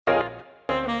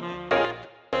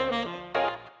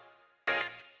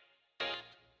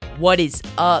What is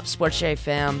up, Sporttionary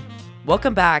fam?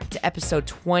 Welcome back to episode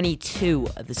 22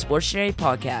 of the Sporttionary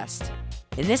podcast.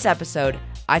 In this episode,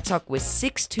 I talk with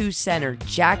 6'2" center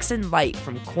Jackson Light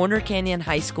from Corner Canyon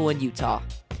High School in Utah.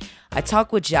 I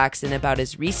talk with Jackson about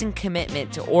his recent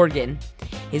commitment to Oregon,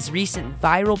 his recent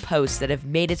viral posts that have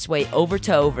made its way over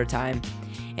to overtime,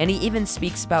 and he even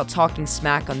speaks about talking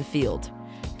smack on the field.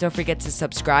 Don't forget to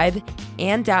subscribe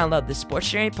and download the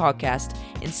Sporttionary podcast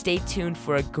and stay tuned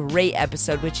for a great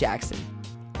episode with Jackson.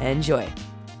 Enjoy.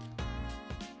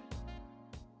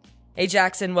 Hey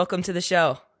Jackson, welcome to the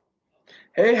show.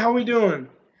 Hey, how we doing?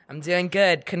 I'm doing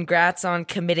good. Congrats on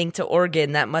committing to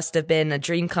Oregon. That must have been a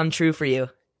dream come true for you.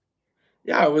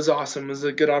 Yeah, it was awesome. It was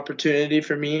a good opportunity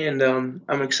for me, and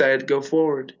I'm excited to go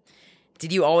forward.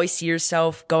 Did you always see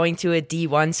yourself going to a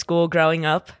D1 school growing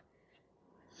up?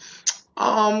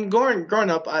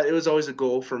 Growing up, it was always a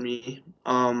goal for me.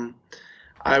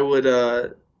 I would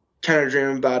kind of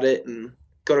dream about it and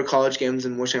go to college games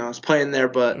and wishing I was playing there,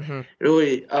 but it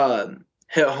really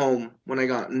hit home when I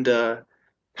got into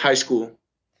high school.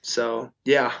 So,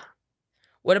 yeah.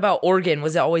 What about Oregon?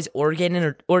 Was it always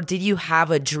Oregon, or did you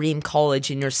have a dream college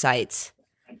in your sights?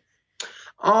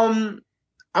 I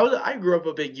grew up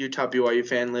a big Utah BYU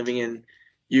fan living in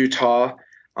Utah.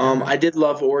 I did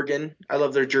love Oregon. I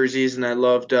loved their jerseys, and I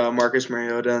loved Marcus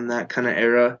Mariota and that kind of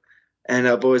era, and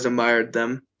I've always admired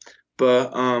them.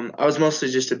 But I was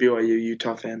mostly just a BYU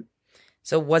Utah fan.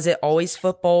 So was it always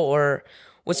football, or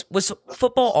was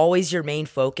football always your main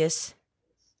focus?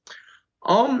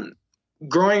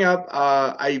 Growing up,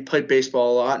 I played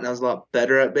baseball a lot, and I was a lot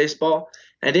better at baseball.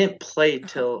 And I didn't play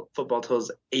football till I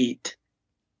was 8.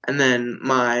 And then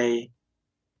my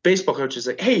baseball coach was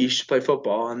like, hey, you should play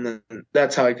football. And then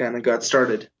that's how I kind of got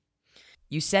started.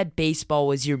 You said baseball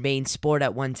was your main sport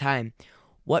at one time.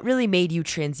 What really made you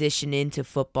transition into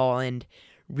football and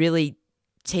really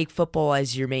take football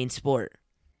as your main sport?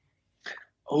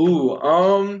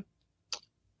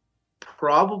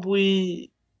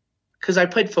 Probably because I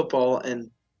played football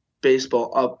and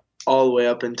baseball all the way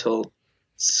up until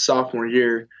sophomore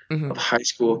year of high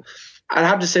school. I'd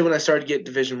have to say when I started to get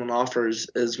Division I offers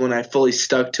is when I fully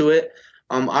stuck to it.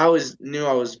 I always knew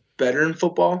I was better in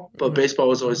football, but baseball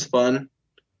was always fun.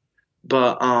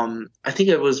 But I think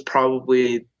it was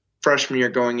probably freshman year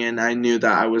going in, I knew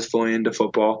that I was fully into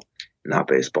football, not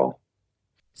baseball.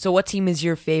 So what team is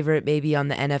your favorite maybe on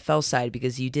the NFL side?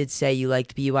 Because you did say you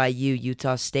liked BYU,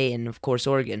 Utah State, and of course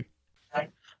Oregon.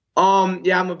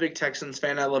 Yeah, I'm a big Texans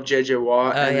fan. I love J.J.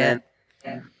 Watt. Then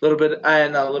a little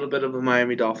bit of a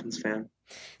Miami Dolphins fan.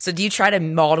 So do you try to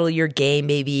model your game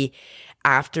maybe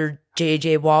after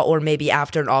J.J. Watt or maybe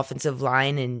after an offensive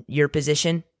line in your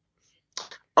position?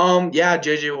 Yeah,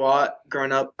 J.J. Watt.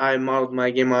 Growing up, I modeled my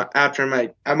game after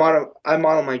him. I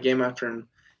model my game after him.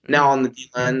 Now on the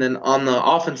D-line, then on the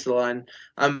offensive line,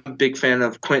 I'm a big fan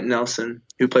of Quentin Nelson,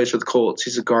 who plays for the Colts.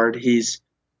 He's a guard. He's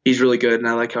really good, and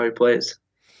I like how he plays.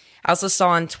 I also saw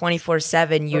on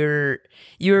 24/7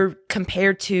 you're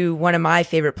compared to one of my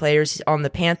favorite players on the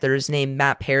Panthers named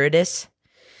Matt Paradis.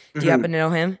 Do you happen to know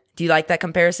him? Do you like that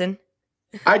comparison?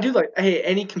 I do like. Hey,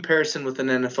 any comparison with an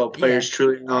NFL player is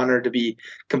truly an honor to be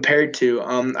compared to.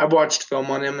 I've watched film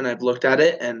on him and I've looked at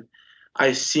it and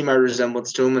I see my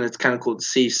resemblance to him, and it's kind of cool to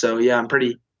see. So yeah, I'm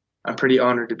pretty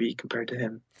honored to be compared to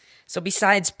him. So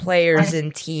besides players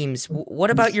and teams,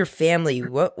 what about your family?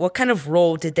 What kind of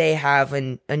role did they have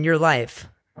in your life?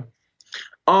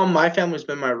 My family's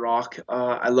been my rock.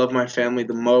 I love my family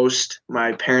the most.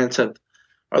 My parents are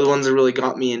the ones that really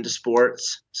got me into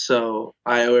sports, so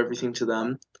I owe everything to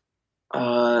them.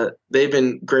 They've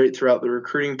been great throughout the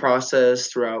recruiting process,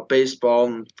 throughout baseball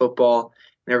and football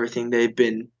and everything. They've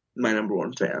been my number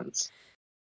one fans.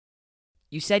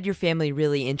 You said your family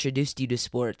really introduced you to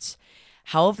sports.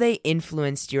 How have they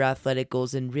influenced your athletic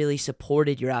goals and really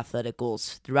supported your athletic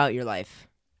goals throughout your life?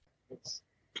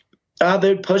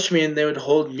 They would push me and they would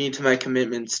hold me to my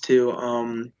commitments too.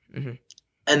 And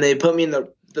they put me in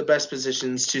the best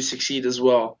positions to succeed as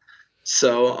well.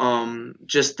 So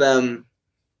just them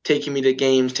taking me to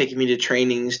games, taking me to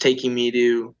trainings, taking me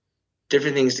to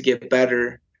different things to get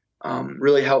better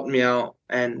really helped me out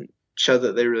and showed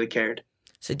that they really cared.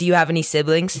 So do you have any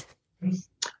siblings?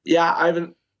 Yeah, I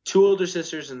have 2 older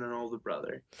sisters and an older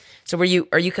brother. So are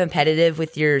you competitive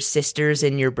with your sisters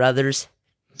and your brothers?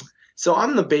 So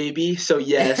I'm the baby, so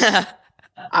yes.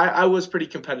 I was pretty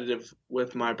competitive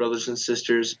with my brothers and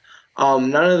sisters.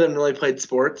 None of them really played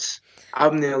sports.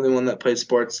 I'm the only one that played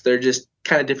sports. They're just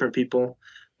kind of different people.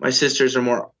 My sisters are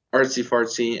more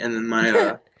artsy-fartsy, and then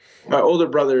my older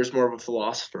brother is more of a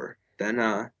philosopher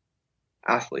than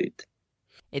athlete.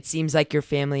 It seems like your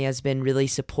family has been really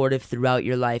supportive throughout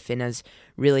your life and has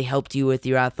really helped you with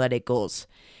your athletic goals.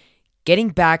 Getting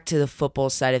back to the football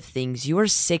side of things, you are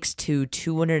 6'2",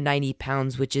 290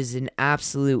 pounds, which is an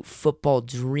absolute football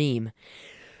dream.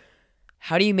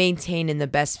 How do you maintain in the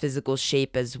best physical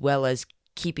shape as well as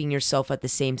keeping yourself at the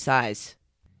same size?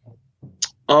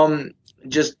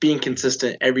 Just being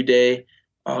consistent every day,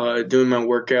 doing my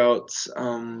workouts,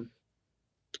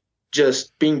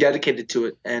 just being dedicated to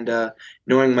it, and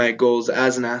knowing my goals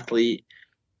as an athlete,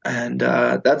 and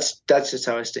that's just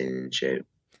how I stay in shape.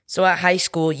 So at high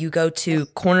school, you go to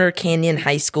Corner Canyon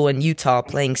High School in Utah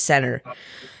playing center.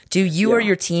 Do you or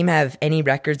your team have any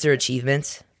records or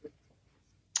achievements?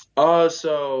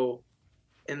 So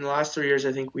in the last 3 years,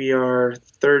 I think we are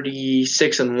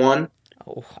 36-1.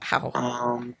 Oh,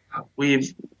 wow.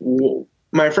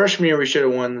 My freshman year, we should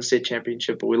have won the state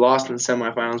championship, but we lost in the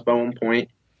semifinals by 1 point.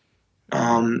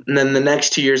 And then the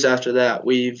next 2 years after that,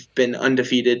 we've been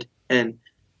undefeated and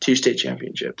 2 state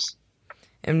championships.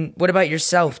 And what about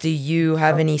yourself? Do you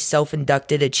have any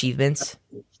self-inducted achievements?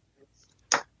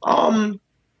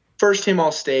 First team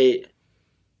All-State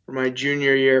for my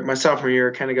junior year. My sophomore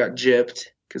year, I kind of got gypped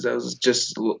because I was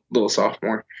just a little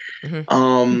sophomore. Mm-hmm.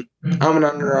 I'm an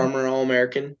Under Armour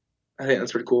All-American. I think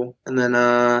that's pretty cool. And then,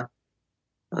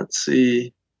 let's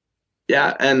see.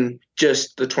 Yeah, and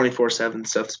just the 24/7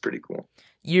 stuff is pretty cool.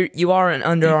 You are an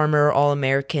Under Armour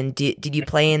All-American. Did you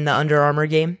play in the Under Armour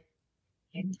game?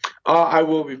 I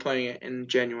will be playing it in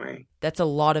January. That's a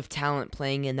lot of talent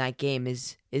playing in that game.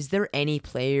 Is there any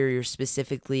player you're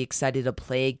specifically excited to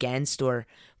play against or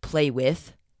play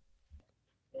with?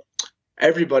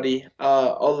 Everybody,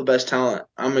 all the best talent.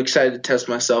 I'm excited to test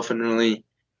myself and really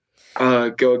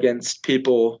go against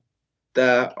people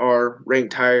that are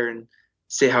ranked higher and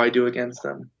see how I do against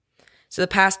them. So the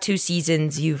past 2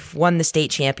 seasons, you've won the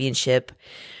state championship.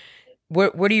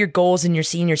 What are your goals in your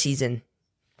senior season?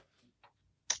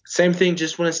 Same thing,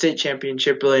 just win a state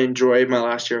championship. Really enjoyed my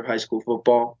last year of high school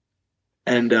football.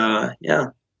 And, yeah.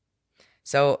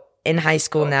 So in high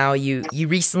school now, you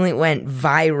recently went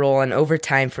viral in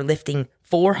overtime for lifting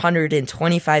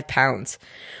 425 pounds.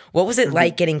 What was it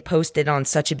like getting posted on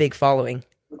such a big following?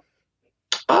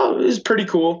 Oh, it was pretty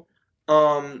cool.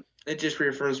 It just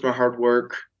reaffirms my hard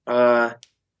work.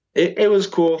 It was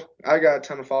cool. I got a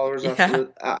ton of followers after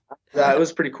that. It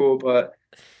was pretty cool, but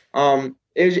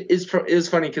it was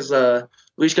funny because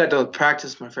we just got to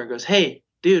practice. My friend goes, "Hey,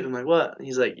 dude," I'm like, "What?"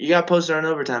 He's like, "You got posted on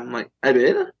overtime." I'm like, "I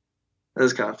did?" That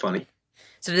was kind of funny.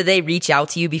 So did they reach out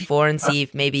to you before and see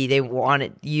if maybe they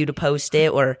wanted you to post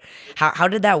it, or how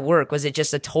did that work? Was it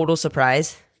just a total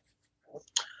surprise?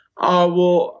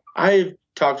 Well, I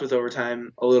talked with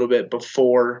Overtime a little bit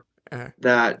before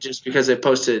that, just because I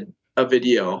posted a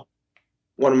video,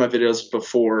 one of my videos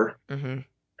before. Mm-hmm.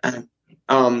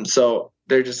 And so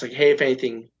they're just like, "Hey, if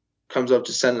anything comes up,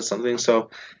 just send us something." So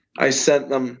I sent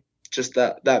them just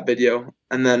that video,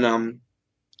 and then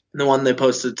the one they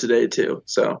posted today too.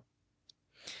 So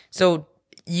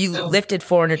you lifted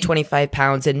 425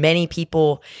 pounds, and many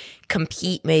people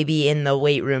compete maybe in the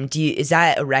weight room. Is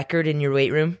that a record in your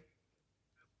weight room?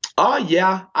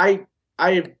 Yeah. I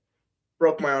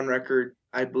broke my own record,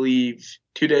 I believe,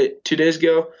 2 days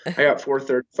ago. I got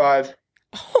 435.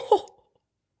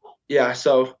 Yeah,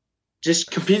 so just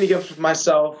competing against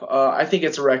myself. I think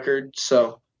it's a record,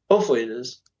 so hopefully it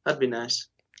is. That'd be nice.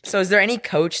 So is there any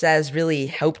coach that has really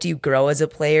helped you grow as a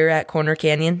player at Corner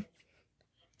Canyon?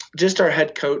 Just our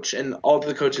head coach and all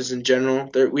the coaches in general.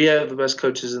 We have the best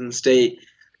coaches in the state.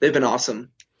 They've been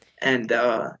awesome. And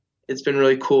it's been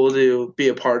really cool to be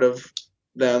a part of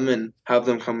them and have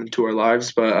them come into our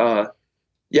lives. But,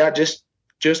 yeah, just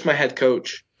my head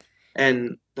coach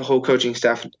and the whole coaching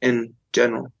staff in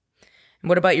general. And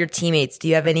what about your teammates? Do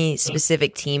you have any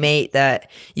specific teammate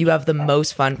that you have the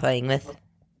most fun playing with?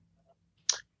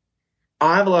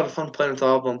 I have a lot of fun playing with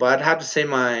all of them, but I'd have to say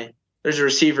there's a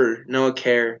receiver, Noah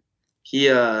Kerr.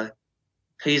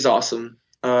 He's awesome.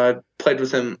 Played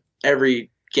with him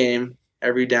every game,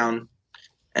 every down,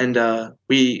 and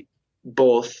we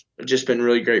both have just been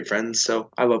really great friends,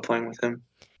 so I love playing with him.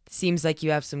 Seems like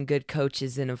you have some good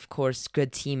coaches and, of course,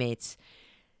 good teammates.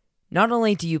 Not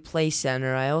only do you play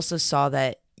center, I also saw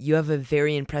that you have a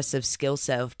very impressive skill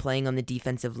set of playing on the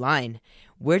defensive line.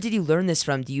 Where did you learn this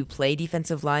from? Do you play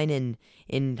defensive line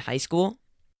in high school?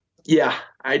 Yeah,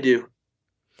 I do.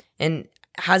 And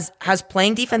has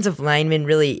playing defensive lineman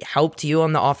really helped you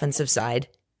on the offensive side?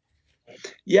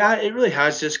 Yeah, it really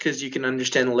has, just because you can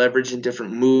understand the leverage and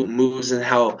different moves and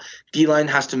how D-line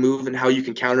has to move and how you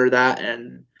can counter that.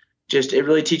 And just it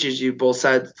really teaches you both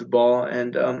sides of the ball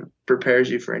and prepares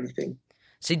you for anything.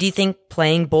 So do you think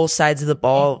playing both sides of the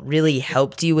ball really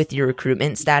helped you with your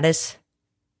recruitment status?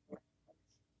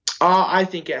 I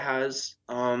think it has.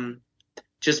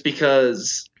 Just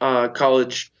because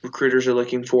college recruiters are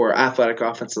looking for athletic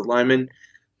offensive linemen.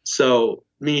 So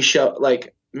me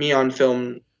on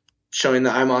film showing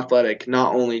that I'm athletic,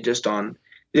 not only just on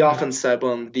the offensive side,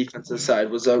 but on the defensive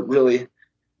side, was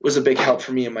a big help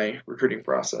for me in my recruiting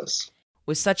process.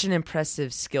 With such an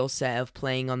impressive skill set of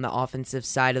playing on the offensive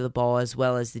side of the ball as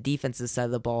well as the defensive side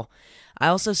of the ball, I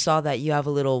also saw that you have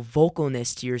a little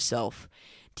vocalness to yourself.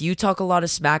 Do you talk a lot of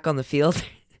smack on the field?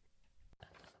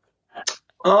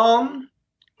 I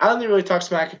don't really talk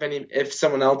smack if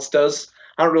someone else does.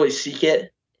 I don't really seek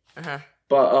it.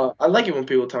 But I like it when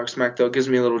people talk smack, though. It gives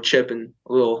me a little chip and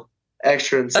a little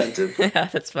extra incentive.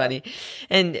 That's funny.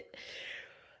 And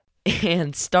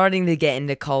starting to get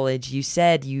into college, you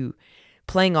said you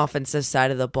playing offensive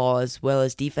side of the ball as well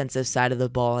as defensive side of the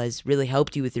ball has really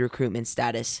helped you with your recruitment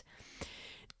status.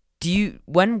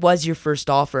 When was your first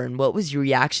offer and what was your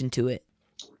reaction to it?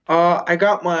 I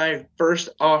got my first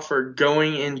offer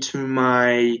going into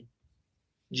my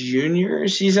junior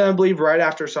season, I believe, right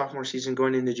after sophomore season,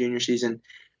 going into junior season.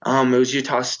 It was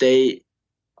Utah State.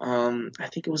 I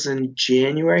think it was in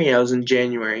January. Yeah, it was in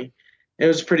January. It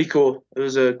was pretty cool. It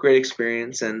was a great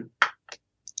experience, and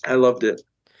I loved it.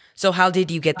 So how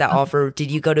did you get that offer?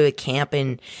 Did you go to a camp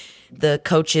and the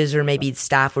coaches or maybe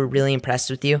staff were really impressed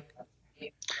with you?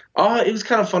 It was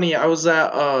kind of funny. I was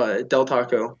at Del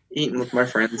Taco eating with my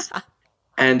friends,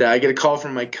 and I get a call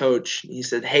from my coach. He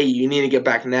said, "Hey, you need to get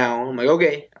back now." I'm like,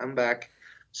 "Okay, I'm back."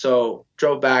 So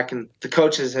drove back, and the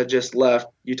coaches had just left,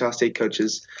 Utah State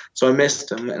coaches. So I missed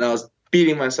them, and I was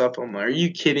beating myself. I'm like, "Are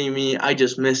you kidding me? I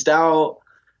just missed out."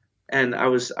 And I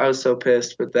was so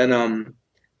pissed. But then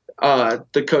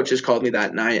the coaches called me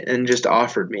that night and just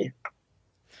offered me.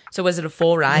 So was it a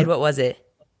full ride? What was it?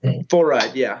 Full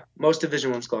ride, yeah. Most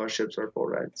Division I scholarships are full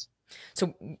rides.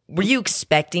 So were you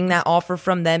expecting that offer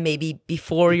from them maybe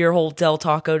before your whole Del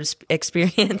Taco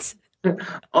experience?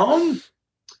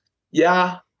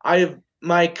 Yeah.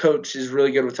 My coach is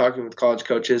really good with talking with college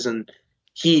coaches, and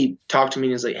he talked to me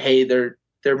and he's like, "Hey, they're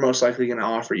most likely going to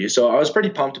offer you." So I was pretty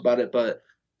pumped about it, but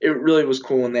it really was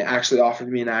cool when they actually offered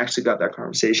me and I actually got that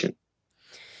conversation.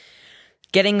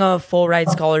 Getting a full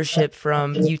ride scholarship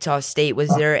from Utah State, was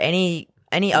there any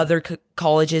other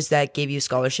colleges that gave you a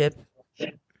scholarship?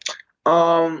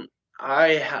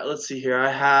 Let's see here.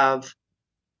 I have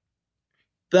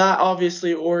that,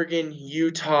 obviously, Oregon,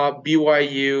 Utah,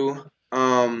 BYU,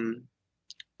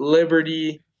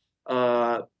 Liberty,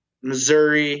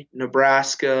 Missouri,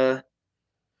 Nebraska,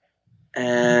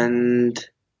 and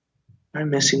am I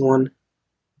missing one?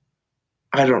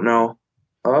 I don't know.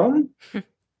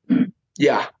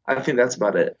 Yeah, I think that's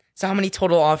about it. So how many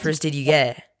total offers did you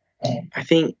get? I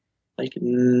think like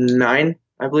 9.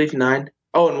 I believe 9.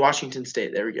 Oh, and Washington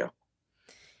State. There we go.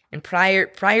 And prior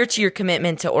to your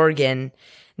commitment to Oregon,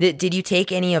 did you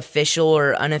take any official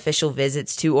or unofficial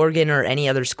visits to Oregon or any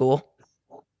other school?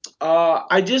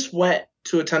 I just went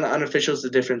to a ton of unofficials to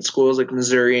different schools like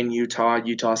Missouri and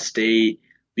Utah State,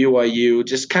 BYU,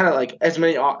 just kind of like as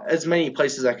many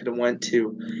places I could have went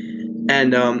to.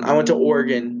 And I went to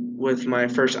Oregon with my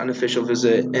first unofficial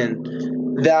visit,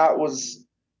 and that was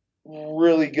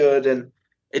really good, and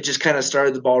it just kind of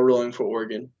started the ball rolling for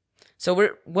Oregon. So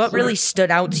what really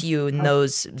stood out to you in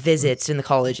those visits in the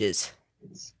colleges?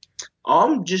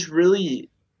 Just really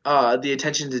the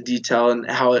attention to detail and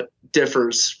how it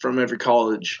differs from every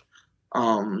college.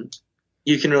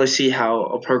 You can really see how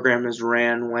a program is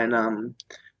ran when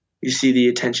you see the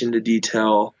attention to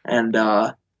detail and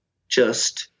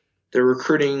just the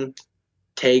recruiting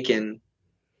take and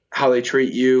how they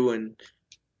treat you and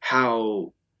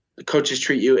how the coaches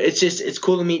treat you. It's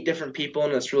cool to meet different people,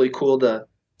 and it's really cool to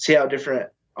see how different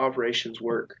operations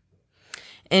work.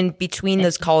 And between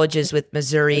those colleges with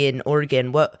Missouri and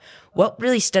Oregon, what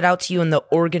really stood out to you in the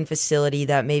Oregon facility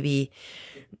that maybe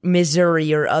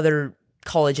Missouri or other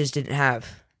colleges didn't have?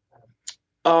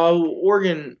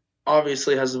 Oregon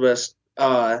obviously has the best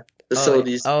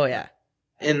facilities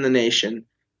in the nation.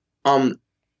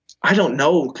 I don't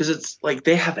know, because it's like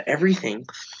they have everything.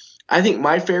 I think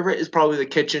my favorite is probably the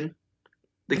kitchen.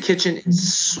 The kitchen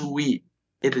is sweet.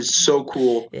 It is so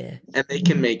cool. Yeah. And they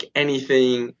can make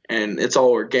anything, and it's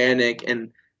all organic.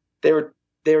 And they were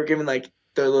giving like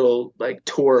their little like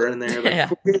tour in there, like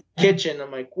kitchen.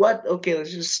 I'm like, what? Okay,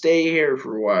 let's just stay here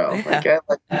for a while. Yeah.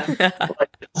 Like, I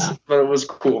like this, but it was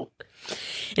cool.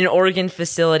 In Oregon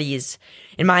facilities,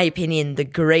 in my opinion, the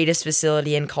greatest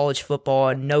facility in college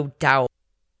football, no doubt.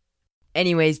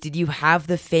 Anyways, did you have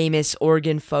the famous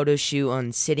Oregon photo shoot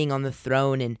on sitting on the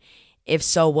throne? And If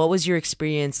so, what was your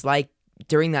experience like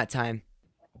during that time?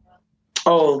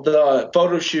 Oh, the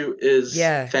photo shoot is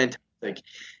Yeah. fantastic.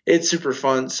 It's super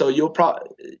fun. So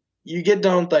you get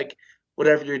done with like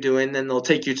whatever you're doing, then they'll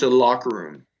take you to the locker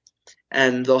room,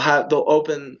 and they'll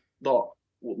open the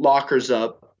lockers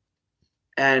up,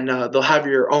 and they'll have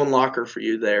your own locker for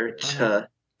you there to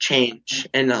change,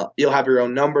 and you'll have your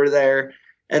own number there,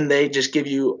 and they just give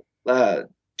you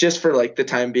just for like the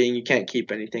time being, you can't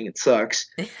keep anything. It sucks,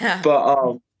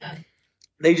 but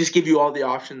they just give you all the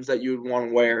options that you would want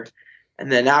to wear.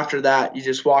 And then after that, you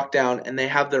just walk down, and they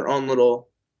have their own little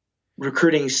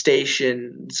recruiting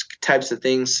stations types of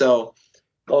things. So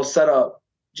they'll set up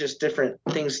just different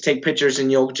things to take pictures,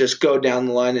 and you'll just go down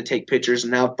the line and take pictures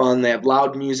and have fun. They have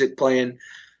loud music playing.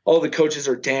 All the coaches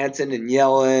are dancing and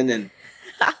yelling, and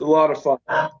it's a lot of fun.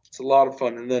 It's a lot of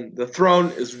fun. And then the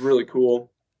throne is really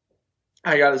cool.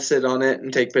 I got to sit on it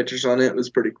and take pictures on it. It was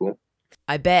pretty cool.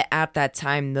 I bet at that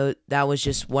time, though, that was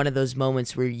just one of those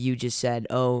moments where you just said,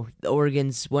 "Oh,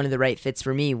 Oregon's one of the right fits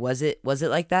for me." Was it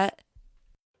like that?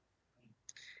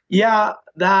 Yeah,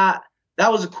 that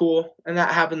was cool, and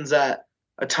that happens at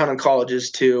a ton of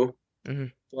colleges too. Mm-hmm.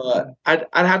 But I'd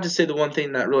have to say the one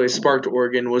thing that really sparked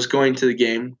Oregon was going to the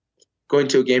game. Going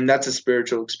to a game, that's a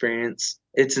spiritual experience.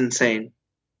 It's insane.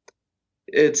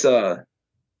 It's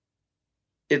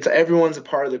everyone's a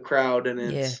part of the crowd, and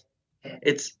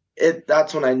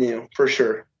that's when I knew for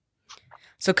sure.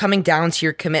 So coming down to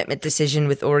your commitment decision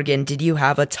with Oregon, did you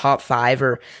have a top 5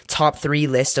 or top 3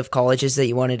 list of colleges that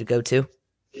you wanted to go to?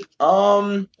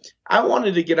 I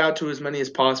wanted to get out to as many as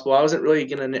possible. I wasn't really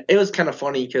it was kind of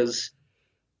funny because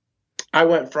I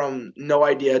went from no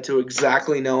idea to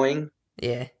exactly knowing.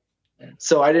 Yeah.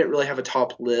 So I didn't really have a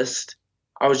top list.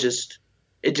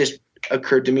 It just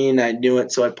occurred to me and I knew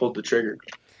it, so I pulled the trigger.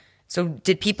 So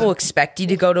did people expect you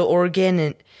to go to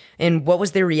Oregon, and what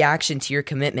was their reaction to your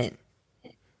commitment?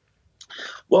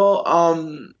 Well,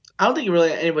 I don't think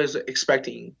really anybody was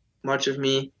expecting much of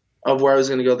me, of where I was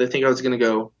going to go. They think I was going to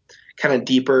go kind of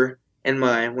deeper when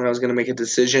I was going to make a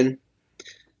decision.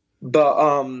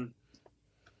 But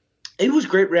it was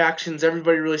great reactions.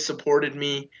 Everybody really supported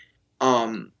me.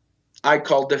 I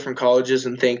called different colleges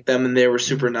and thanked them, and they were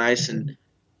super nice and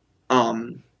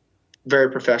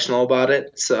very professional about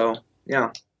it. So,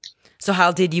 yeah. So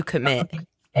how did you commit?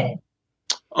 It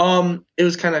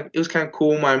was kind of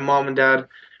cool. My mom and dad,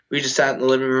 we just sat in the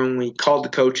living room. We called the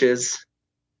coaches,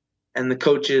 and the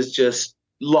coaches just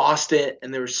lost it,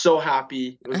 and they were so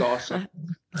happy. It was awesome.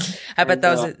 I bet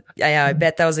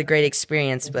that was a great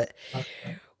experience. But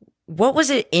what was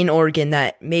it in Oregon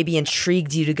that maybe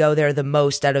intrigued you to go there the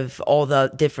most out of all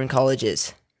the different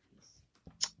colleges?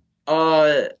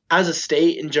 As a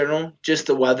state in general, just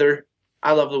the weather.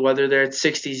 I love the weather there. It's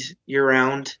 60s year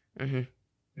round. Mm-hmm.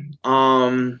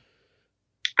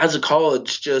 As a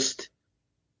college, just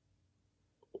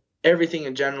everything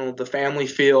in general, the family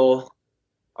feel,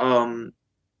 and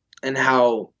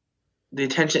how the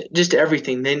attention, just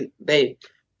everything. They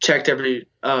checked every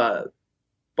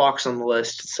box on the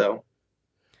list. So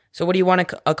what do you want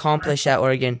to accomplish at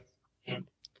Oregon?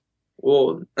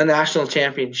 Well, a national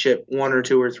championship, 1 or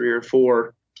 2 or 3 or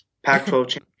 4, Pac-12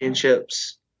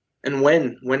 championships, and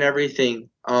win everything.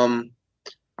 I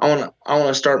want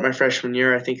to start my freshman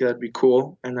year. I think that'd be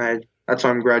cool, and that's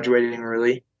why I'm graduating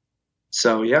early.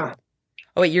 So yeah.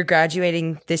 Oh wait, you're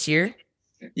graduating this year?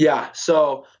 Yeah.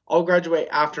 So I'll graduate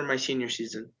after my senior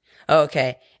season. Oh,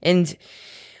 okay. And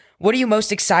what are you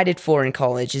most excited for in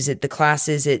college? Is it the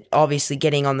classes? Is it obviously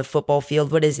getting on the football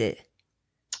field? What is it?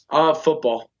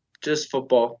 Football. Just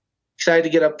football. Excited to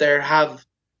get up there,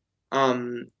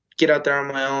 get out there on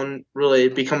my own, really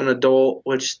become an adult,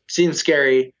 which seems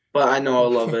scary, but I know I'll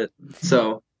love it.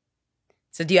 So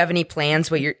do you have any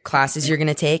plans what your classes you're going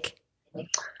to take?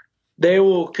 They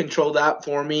will control that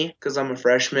for me because I'm a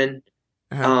freshman.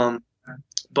 Uh-huh.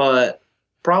 But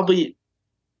probably,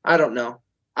 I don't know.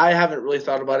 I haven't really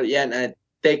thought about it yet, and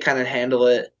they kind of handle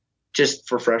it just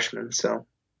for freshmen, so.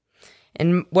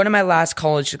 And one of my last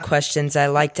college questions I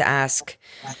like to ask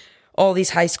all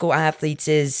these high school athletes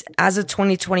is, as of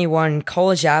 2021,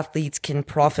 college athletes can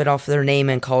profit off their name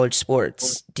in college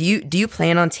sports. Do you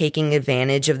plan on taking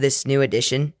advantage of this new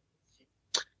addition?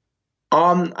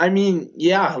 I mean,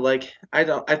 yeah, like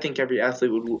I think every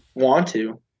athlete would want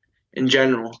to in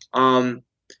general. I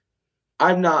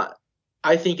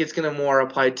think it's going to more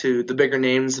apply to the bigger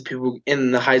names, the people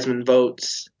in the Heisman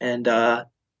votes and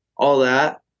all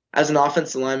that. As an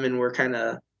offensive lineman, we're kind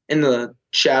of in the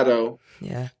shadow.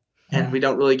 Yeah. And we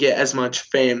don't really get as much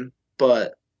fame,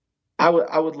 but I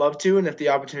would love to, and if the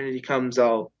opportunity comes,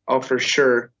 I'll for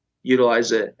sure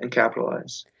utilize it and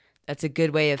capitalize. That's a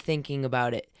good way of thinking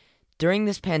about it. During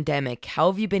this pandemic, how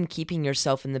have you been keeping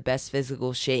yourself in the best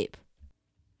physical shape?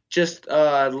 Just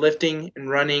lifting and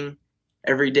running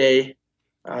every day,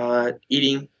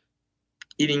 eating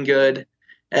good,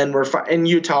 and in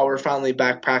Utah. We're finally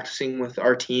back practicing with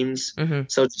our teams,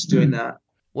 so just doing that.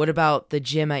 What about the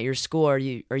gym at your school? Are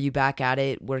you back at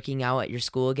it, working out at your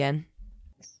school again?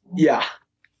 Yeah.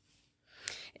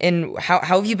 And how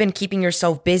have you been keeping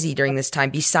yourself busy during this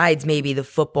time, besides maybe the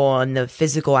football and the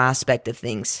physical aspect of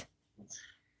things?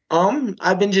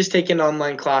 I've been just taking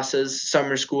online classes,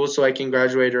 summer school, so I can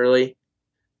graduate early.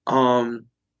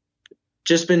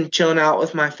 Just been chilling out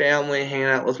with my family, hanging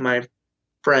out with my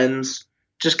friends,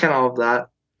 just kind of all of that.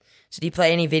 So do you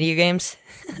play any video games?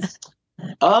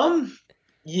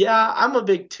 Yeah, I'm a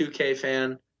big 2K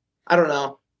fan. I don't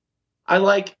know. I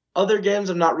like other games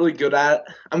I'm not really good at.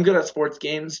 I'm good at sports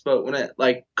games, but when it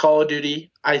like Call of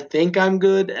Duty, I think I'm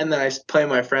good, and then I play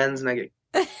my friends and I get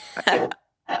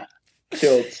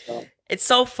killed. So. It's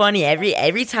so funny.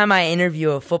 Every time I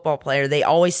interview a football player, they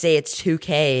always say it's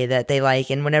 2K that they like,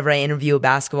 and whenever I interview a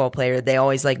basketball player, they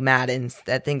always like Madden.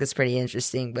 I think that's pretty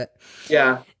interesting. But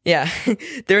yeah,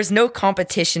 there's no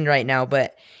competition right now.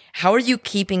 But how are you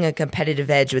keeping a competitive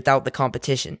edge without the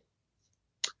competition?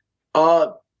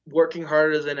 Working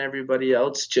harder than everybody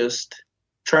else, just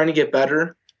trying to get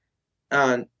better.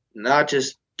 Not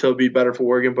just to be better for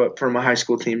Oregon, but for my high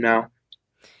school team now.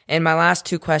 And my last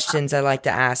two questions I like to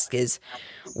ask is,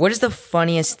 what is the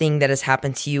funniest thing that has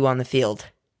happened to you on the field?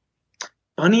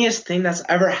 Funniest thing that's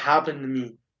ever happened to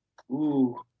me?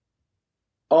 Ooh.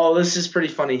 Oh, this is pretty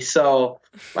funny. So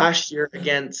last year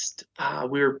against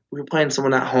we were playing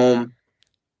someone at home,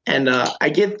 and I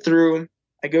get through.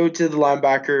 I go to the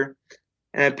linebacker,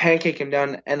 and I pancake him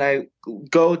down, and I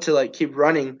go to like keep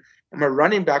running, and my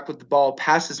running back with the ball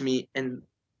passes me and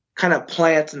kind of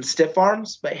plants and stiff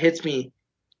arms, but hits me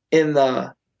in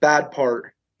the bad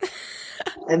part.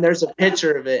 And there's a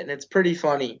picture of it, and it's pretty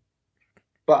funny.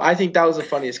 But I think that was the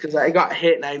funniest because I got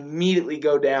hit, and I immediately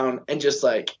go down and just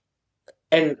like,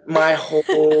 and my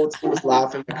whole team was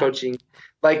laughing, coaching.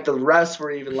 Like the refs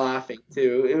were even laughing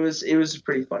too. It was a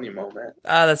pretty funny moment.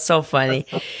 Oh, that's so funny.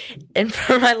 And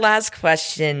for my last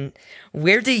question,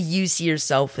 where do you see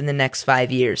yourself in the next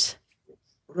 5 years?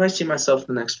 Where do I see myself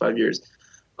in the next 5 years?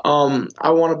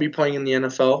 I want to be playing in the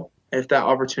NFL if that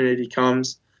opportunity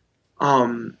comes.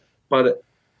 But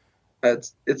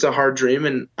it's a hard dream,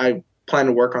 and I plan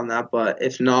to work on that. But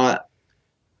if not,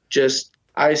 just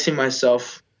I see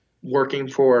myself working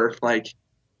for like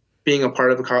being a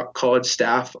part of a college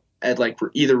staff at like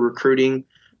either recruiting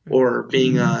or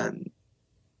being a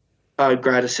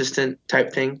grad assistant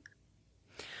type thing.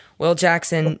 Well,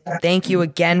 Jackson, thank you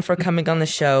again for coming on the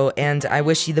show, and I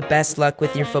wish you the best luck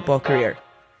with your football career.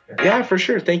 Yeah, for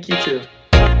sure. Thank you too.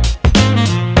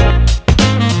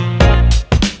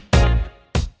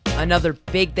 Another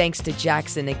big thanks to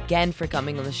Jackson again for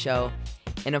coming on the show.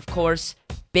 And of course,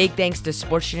 big thanks to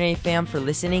Sportstionary fam for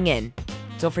listening in.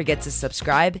 Don't forget to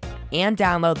subscribe and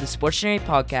download the Sportstionary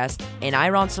podcast, and I,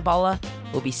 Ron Sabala,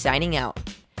 will be signing out.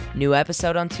 New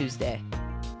episode on Tuesday.